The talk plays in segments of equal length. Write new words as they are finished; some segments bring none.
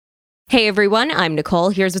Hey everyone, I'm Nicole.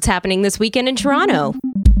 Here's what's happening this weekend in Toronto.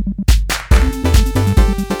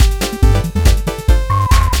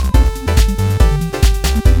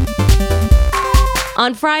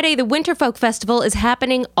 On Friday, the Winterfolk Festival is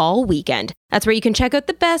happening all weekend. That's where you can check out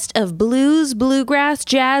the best of blues, bluegrass,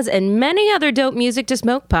 jazz, and many other dope music to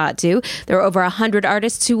smoke pot to. There are over 100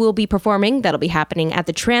 artists who will be performing. That'll be happening at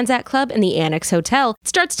the Transat Club and the Annex Hotel. It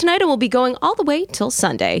starts tonight and will be going all the way till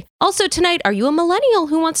Sunday. Also tonight, are you a millennial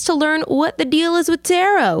who wants to learn what the deal is with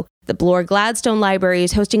tarot? The Bloor Gladstone Library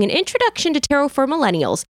is hosting an introduction to tarot for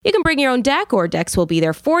millennials. You can bring your own deck or decks will be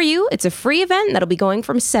there for you. It's a free event that'll be going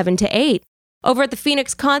from 7 to 8. Over at the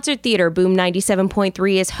Phoenix Concert Theater, Boom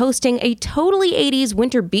 97.3 is hosting a totally 80s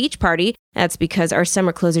winter beach party. That's because our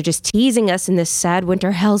summer clothes are just teasing us in this sad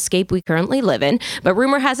winter hellscape we currently live in. But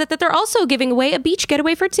rumor has it that they're also giving away a beach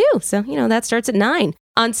getaway for two. So, that starts at 9.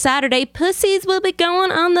 On Saturday, Pussies will be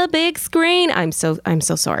going on the big screen. I'm so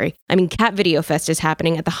sorry. Cat Video Fest is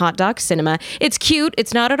happening at the Hot Dog Cinema. It's cute.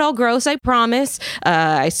 It's not at all gross, I promise.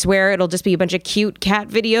 I swear it'll just be a bunch of cute cat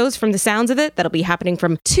videos from the sounds of it. That'll be happening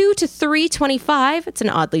from 2 to 3:25. It's an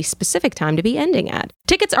oddly specific time to be ending at.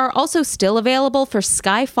 Tickets are also still available for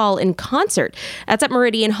Skyfall in concert. That's at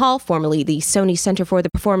Meridian Hall, formerly the Sony Center for the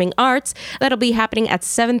Performing Arts. That'll be happening at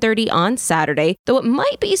 7:30 on Saturday, though it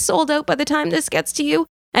might be sold out by the time this gets to you.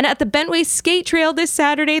 And at the Bentway Skate Trail this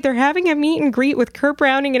Saturday, they're having a meet and greet with Kurt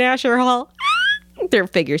Browning and Asher Hall. They're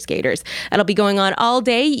figure skaters. That'll be going on all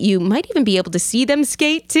day. You might even be able to see them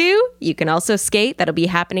skate too. You can also skate. That'll be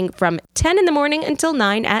happening from 10 in the morning until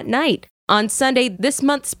 9 at night. On Sunday, this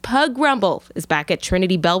month's Pug Rumble is back at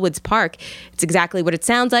Trinity Bellwoods Park. It's exactly what it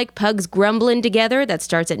sounds like, pugs grumbling together. That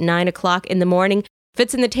starts at 9 o'clock in the morning.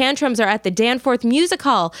 Fits and the Tantrums are at the Danforth Music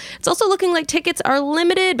Hall. It's also looking like tickets are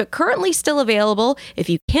limited, but currently still available. If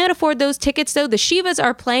you can't afford those tickets, though, the Shivas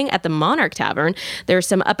are playing at the Monarch Tavern. There are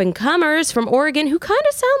some up-and-comers from Oregon who kind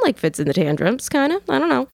of sound like Fits and the Tantrums, I don't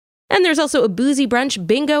know. And there's also a boozy brunch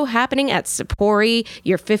bingo happening at Sapori.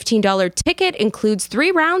 Your $15 ticket includes 3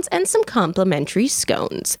 rounds and some complimentary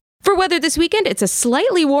scones. For weather this weekend, it's a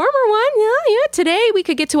slightly warmer one. Yeah. Today we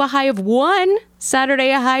could get to a high of 1,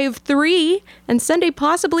 Saturday a high of 3, and Sunday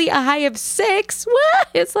possibly a high of 6. What?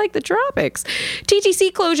 It's like the tropics.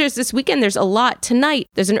 TTC closures this weekend, there's a lot. Tonight,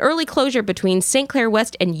 there's an early closure between St. Clair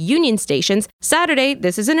West and Union stations. Saturday,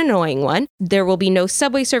 this is an annoying one. There will be no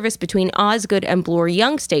subway service between Osgood and Bloor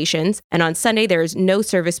Young stations. And on Sunday, there is no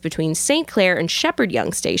service between St. Clair and Shepherd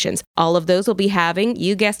Young stations. All of those will be having,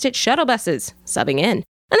 you guessed it, shuttle buses subbing in.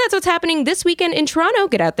 And that's what's happening this weekend in Toronto.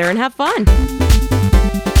 Get out there and have fun.